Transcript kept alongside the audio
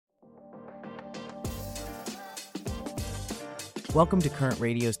Welcome to Current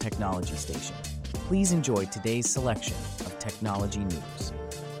Radio's Technology Station. Please enjoy today's selection of technology news.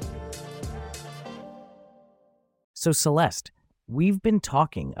 So, Celeste, we've been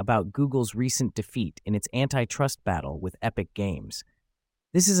talking about Google's recent defeat in its antitrust battle with Epic Games.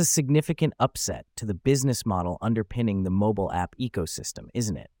 This is a significant upset to the business model underpinning the mobile app ecosystem,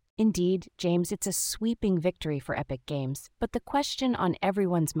 isn't it? Indeed, James, it's a sweeping victory for Epic Games, but the question on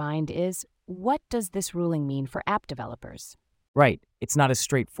everyone's mind is, what does this ruling mean for app developers? Right, it's not as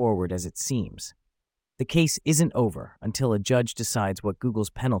straightforward as it seems. The case isn't over until a judge decides what Google's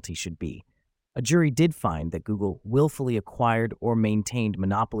penalty should be. A jury did find that Google willfully acquired or maintained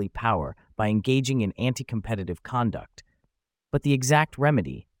monopoly power by engaging in anti-competitive conduct, but the exact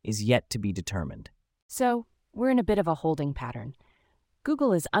remedy is yet to be determined. So, we're in a bit of a holding pattern.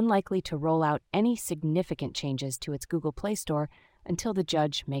 Google is unlikely to roll out any significant changes to its Google Play Store until the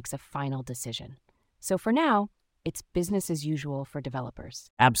judge makes a final decision. So for now, it's business as usual for developers.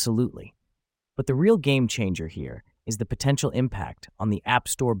 Absolutely. But the real game changer here is the potential impact on the App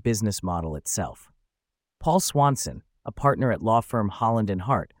Store business model itself. Paul Swanson, a partner at law firm Holland &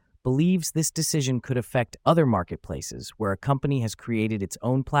 Hart, believes this decision could affect other marketplaces where a company has created its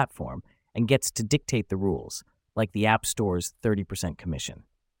own platform and gets to dictate the rules, like the App Store's 30% commission.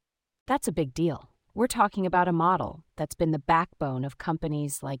 That's a big deal. We're talking about a model that's been the backbone of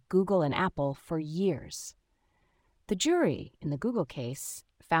companies like Google and Apple for years. The jury, in the Google case,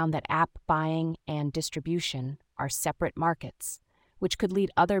 found that app buying and distribution are separate markets, which could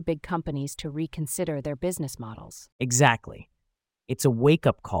lead other big companies to reconsider their business models. Exactly. It's a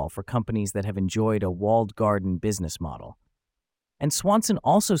wake-up call for companies that have enjoyed a walled garden business model. And Swanson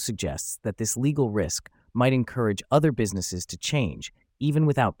also suggests that this legal risk might encourage other businesses to change, even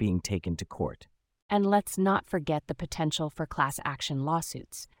without being taken to court. And let's not forget the potential for class action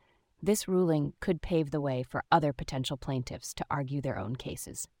lawsuits. This ruling could pave the way for other potential plaintiffs to argue their own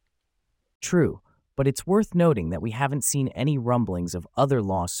cases. True, but it's worth noting that we haven't seen any rumblings of other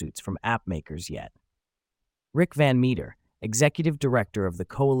lawsuits from app makers yet. Rick Van Meter, executive director of the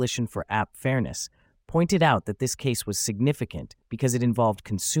Coalition for App Fairness, pointed out that this case was significant because it involved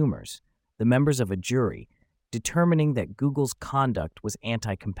consumers, the members of a jury, determining that Google's conduct was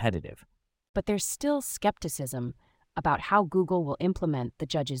anti-competitive. But there's still skepticism about how Google will implement the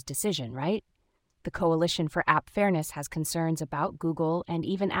judge's decision, right? The Coalition for App Fairness has concerns about Google and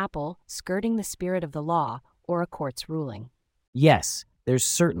even Apple skirting the spirit of the law or a court's ruling. Yes, there's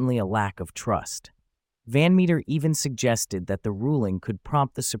certainly a lack of trust. Van Meter even suggested that the ruling could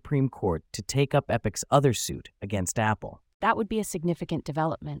prompt the Supreme Court to take up Epic's other suit against Apple. That would be a significant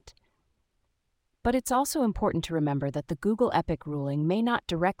development. But it's also important to remember that the Google-Epic ruling may not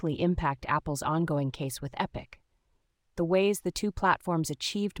directly impact Apple's ongoing case with Epic. The ways the two platforms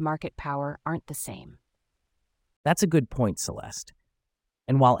achieved market power aren't the same. That's a good point, Celeste.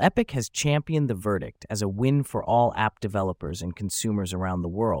 And while Epic has championed the verdict as a win for all app developers and consumers around the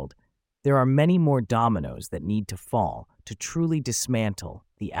world, there are many more dominoes that need to fall to truly dismantle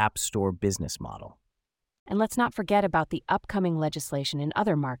the App Store business model. And let's not forget about the upcoming legislation in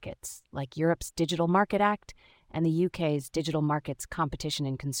other markets, like Europe's Digital Market Act and the UK's Digital Markets Competition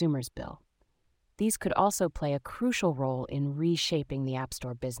and Consumers Bill. These could also play a crucial role in reshaping the App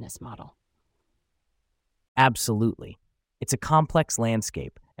Store business model. Absolutely. It's a complex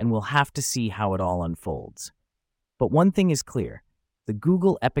landscape, and we'll have to see how it all unfolds. But one thing is clear. The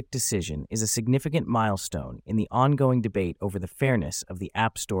Google-Epic decision is a significant milestone in the ongoing debate over the fairness of the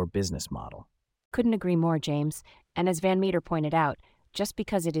App Store business model. Couldn't agree more, James. And as Van Meter pointed out, just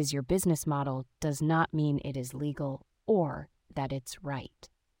because it is your business model does not mean it is legal or that it's right.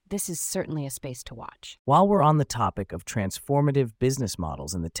 This is certainly a space to watch. While we're on the topic of transformative business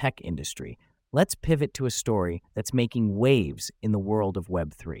models in the tech industry, let's pivot to a story that's making waves in the world of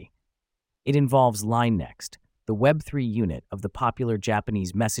Web3. It involves LineNext, the Web3 unit of the popular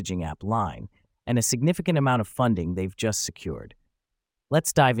Japanese messaging app Line, and a significant amount of funding they've just secured.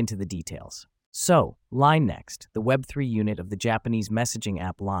 Let's dive into the details. So, LineNext, the Web3 unit of the Japanese messaging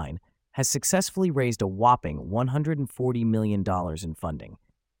app Line, has successfully raised a whopping $140 million in funding.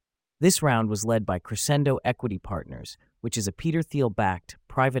 This round was led by Crescendo Equity Partners, which is a Peter Thiel-backed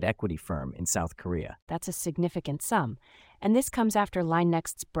private equity firm in South Korea. That's a significant sum. And this comes after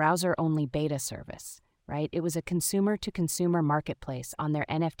LineNext's browser-only beta service, right? It was a consumer-to-consumer marketplace on their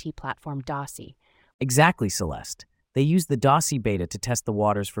NFT platform Dossi. Exactly, Celeste. They used the Dossi beta to test the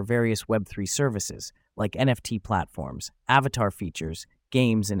waters for various Web3 services, like NFT platforms, avatar features,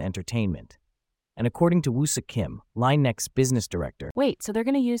 games, and entertainment. And according to Woo-suk Kim, LineNext's business director... Wait, so they're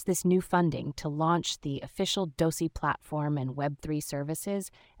going to use this new funding to launch the official Dossi platform and Web3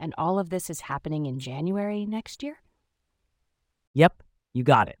 services, and all of this is happening in January next year? Yep, you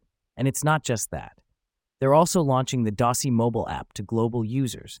got it. And it's not just that. They're also launching the Dossi mobile app to global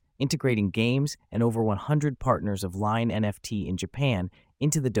users, integrating games and over 100 partners of Line NFT in Japan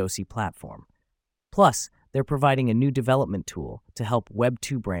into the Dossi platform. Plus, they're providing a new development tool to help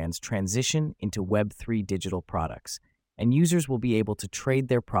Web2 brands transition into Web3 digital products, and users will be able to trade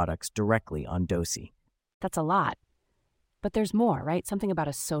their products directly on Dossi. That's a lot. But there's more, right? Something about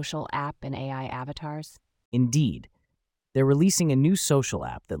a social app and AI avatars? Indeed, they're releasing a new social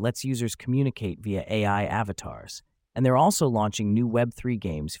app that lets users communicate via AI avatars, and they're also launching new Web3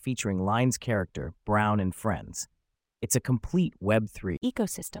 games featuring Line's character, Brown and Friends. It's a complete Web3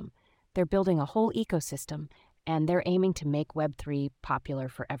 Ecosystem. They're building a whole ecosystem, and they're aiming to make Web3 popular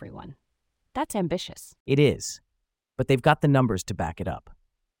for everyone. That's ambitious. It is, but they've got the numbers to back it up.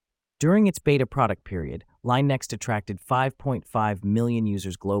 During its beta product period, LineNext attracted 5.5 million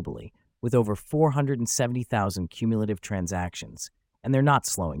users globally, with over 470,000 cumulative transactions, and they're not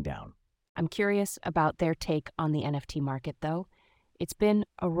slowing down. I'm curious about their take on the NFT market, though. It's been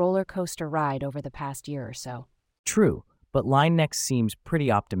a roller coaster ride over the past year or so. True, but LineNext seems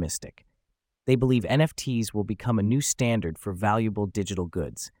pretty optimistic. They believe NFTs will become a new standard for valuable digital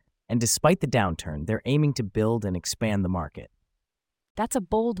goods, and despite the downturn, they're aiming to build and expand the market. That's a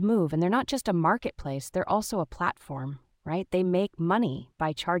bold move, and they're not just a marketplace, they're also a platform, right? They make money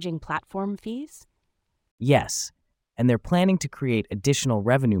by charging platform fees? Yes, and they're planning to create additional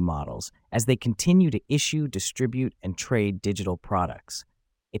revenue models as they continue to issue, distribute, and trade digital products.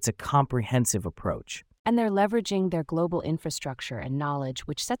 It's a comprehensive approach. And they're leveraging their global infrastructure and knowledge,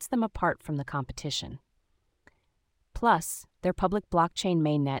 which sets them apart from the competition. Plus, their public blockchain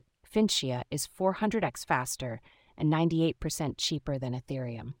mainnet, Finchia, is 400x faster and 98% cheaper than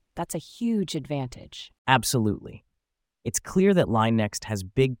Ethereum. That's a huge advantage. Absolutely. It's clear that LineNext has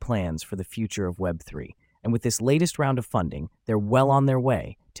big plans for the future of Web3, and with this latest round of funding, they're well on their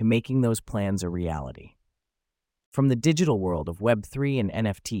way to making those plans a reality. From the digital world of Web3 and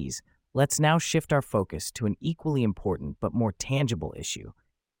NFTs, let's now shift our focus to an equally important but more tangible issue: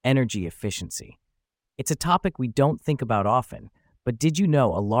 energy efficiency. It's a topic we don't think about often, but did you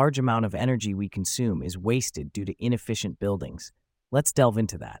know a large amount of energy we consume is wasted due to inefficient buildings? Let's delve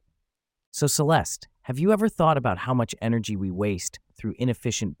into that. So Celeste, have you ever thought about how much energy we waste through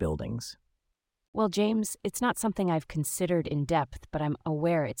inefficient buildings? Well, James, it's not something I've considered in depth, but I'm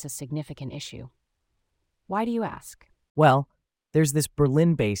aware it's a significant issue. Why do you ask? Well, there's this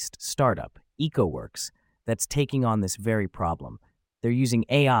Berlin-based startup, EcoWorks, that's taking on this very problem. They're using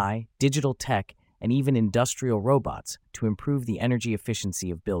AI, digital tech, and even industrial robots to improve the energy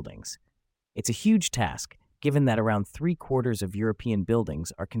efficiency of buildings. It's a huge task, given that around 3/4 of European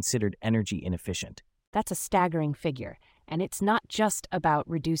buildings are considered energy inefficient. That's a staggering figure, and it's not just about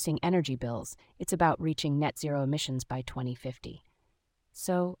reducing energy bills, it's about reaching net zero emissions by 2050.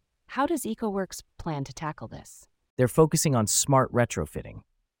 So, how does EcoWorks plan to tackle this? They're focusing on smart retrofitting.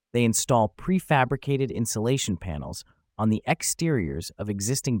 They install prefabricated insulation panels on the exteriors of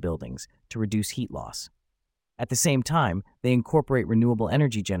existing buildings to reduce heat loss. At the same time, they incorporate renewable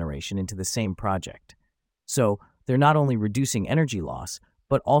energy generation into the same project. So, they're not only reducing energy loss,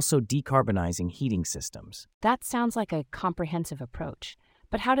 but also decarbonizing heating systems. That sounds like a comprehensive approach,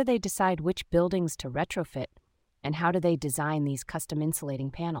 but how do they decide which buildings to retrofit, and how do they design these custom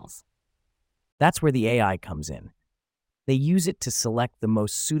insulating panels? That's where the AI comes in. They use it to select the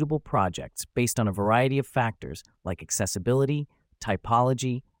most suitable projects based on a variety of factors like accessibility,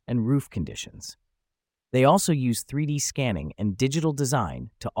 typology, and roof conditions. They also use 3D scanning and digital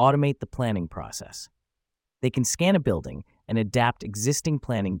design to automate the planning process. They can scan a building and adapt existing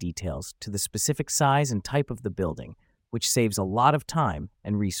planning details to the specific size and type of the building, which saves a lot of time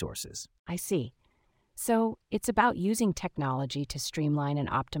and resources. I see. So, it's about using technology to streamline and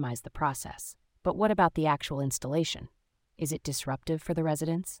optimize the process. But what about the actual installation? Is it disruptive for the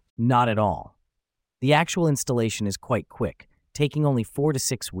residents? Not at all. The actual installation is quite quick, taking only 4 to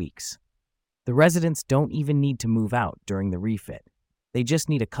 6 weeks. The residents don't even need to move out during the refit. They just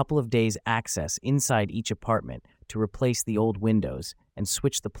need a couple of days' access inside each apartment to replace the old windows and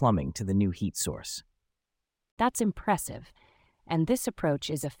switch the plumbing to the new heat source. That's impressive. And this approach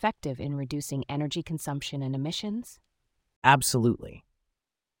is effective in reducing energy consumption and emissions? Absolutely.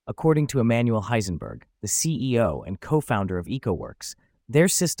 According to Emmanuel Heisenberg, the CEO and co-founder of EcoWorks, their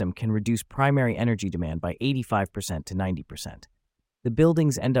system can reduce primary energy demand by 85% to 90%. The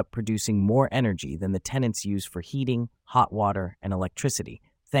buildings end up producing more energy than the tenants use for heating, hot water, and electricity,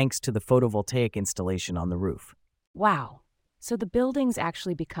 thanks to the photovoltaic installation on the roof. Wow. So the buildings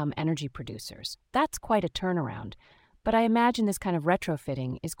actually become energy producers. That's quite a turnaround. But I imagine this kind of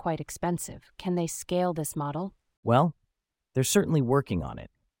retrofitting is quite expensive. Can they scale this model? Well, They're certainly working on it.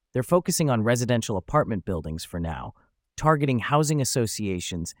 They're focusing on residential apartment buildings for now, targeting housing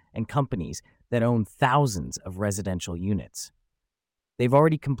associations and companies that own thousands of residential units. They've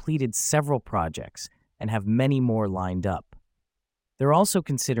already completed several projects and have many more lined up. They're also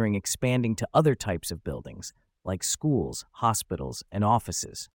considering expanding to other types of buildings, like schools, hospitals, and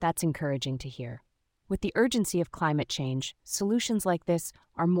offices. That's encouraging to hear. With the urgency of climate change, solutions like this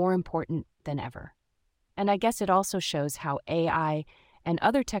are more important than ever. And I guess it also shows how AI and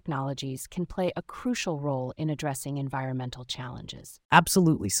other technologies can play a crucial role in addressing environmental challenges.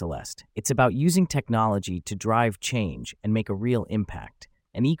 Absolutely, Celeste. It's about using technology to drive change and make a real impact,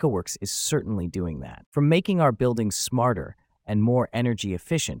 and EcoWorks is certainly doing that. From making our buildings smarter and more energy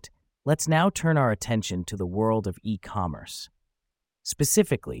efficient, let's now turn our attention to the world of e-commerce.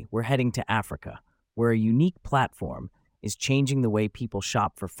 Specifically, we're heading to Africa, where a unique platform is changing the way people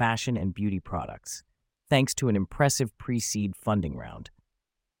shop for fashion and beauty products, thanks to an impressive pre-seed funding round.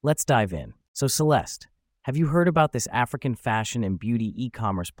 Let's dive in. So Celeste, have you heard about this African fashion and beauty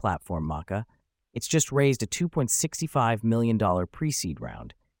e-commerce platform, Maka? It's just raised a $2.65 million pre-seed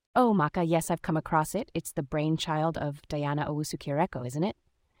round. Oh, Maka, yes, I've come across it. It's the brainchild of Diana Owusu-Kireko, isn't it?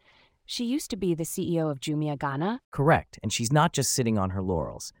 She used to be the CEO of Jumia Ghana. Correct, and she's not just sitting on her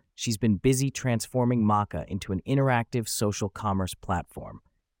laurels. She's been busy transforming Maka into an interactive social commerce platform.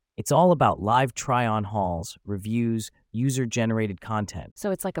 It's all about live try-on hauls, reviews, user-generated content.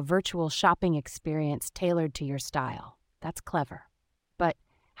 So it's like a virtual shopping experience tailored to your style. That's clever. But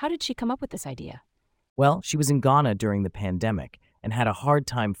how did she come up with this idea? Well, she was in Ghana during the pandemic and had a hard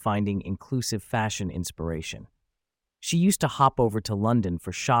time finding inclusive fashion inspiration. She used to hop over to London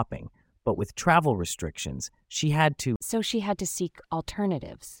for shopping, but with travel restrictions, she had to... So she had to seek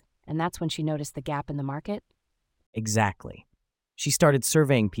alternatives, and that's when she noticed the gap in the market? Exactly. She started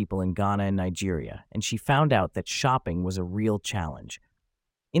surveying people in Ghana and Nigeria, and she found out that shopping was a real challenge.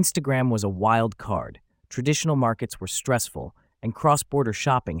 Instagram was a wild card, traditional markets were stressful, and cross-border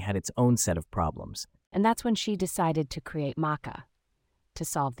shopping had its own set of problems. And that's when she decided to create Maka to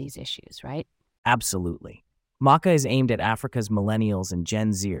solve these issues, right? Absolutely. Maka is aimed at Africa's millennials and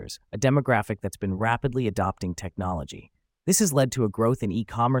Gen Zers, a demographic that's been rapidly adopting technology. This has led to a growth in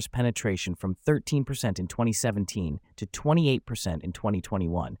e-commerce penetration from 13% in 2017 to 28% in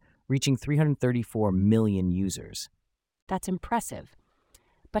 2021, reaching 334 million users. That's impressive.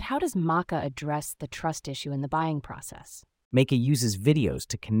 But how does Maka address the trust issue in the buying process? Maka uses videos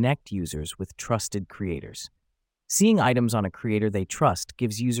to connect users with trusted creators. Seeing items on a creator they trust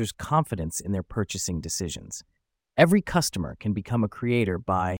gives users confidence in their purchasing decisions. Every customer can become a creator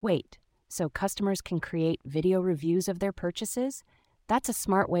by... Wait, so customers can create video reviews of their purchases? That's a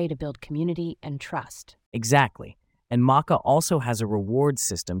smart way to build community and trust. Exactly. And Maka also has a reward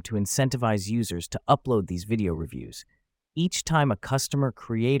system to incentivize users to upload these video reviews. Each time a customer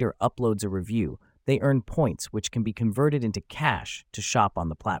creator uploads a review, they earn points which can be converted into cash to shop on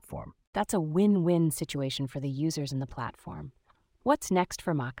the platform. That's a win-win situation for the users in the platform. What's next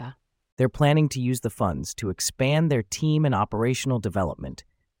for Maka? They're planning to use the funds to expand their team and operational development,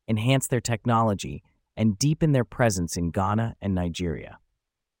 enhance their technology, and deepen their presence in Ghana and Nigeria.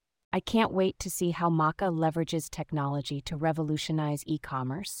 I can't wait to see how Maka leverages technology to revolutionize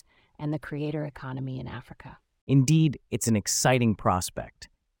e-commerce and the creator economy in Africa. Indeed, it's an exciting prospect.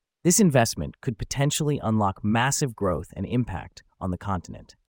 This investment could potentially unlock massive growth and impact on the continent.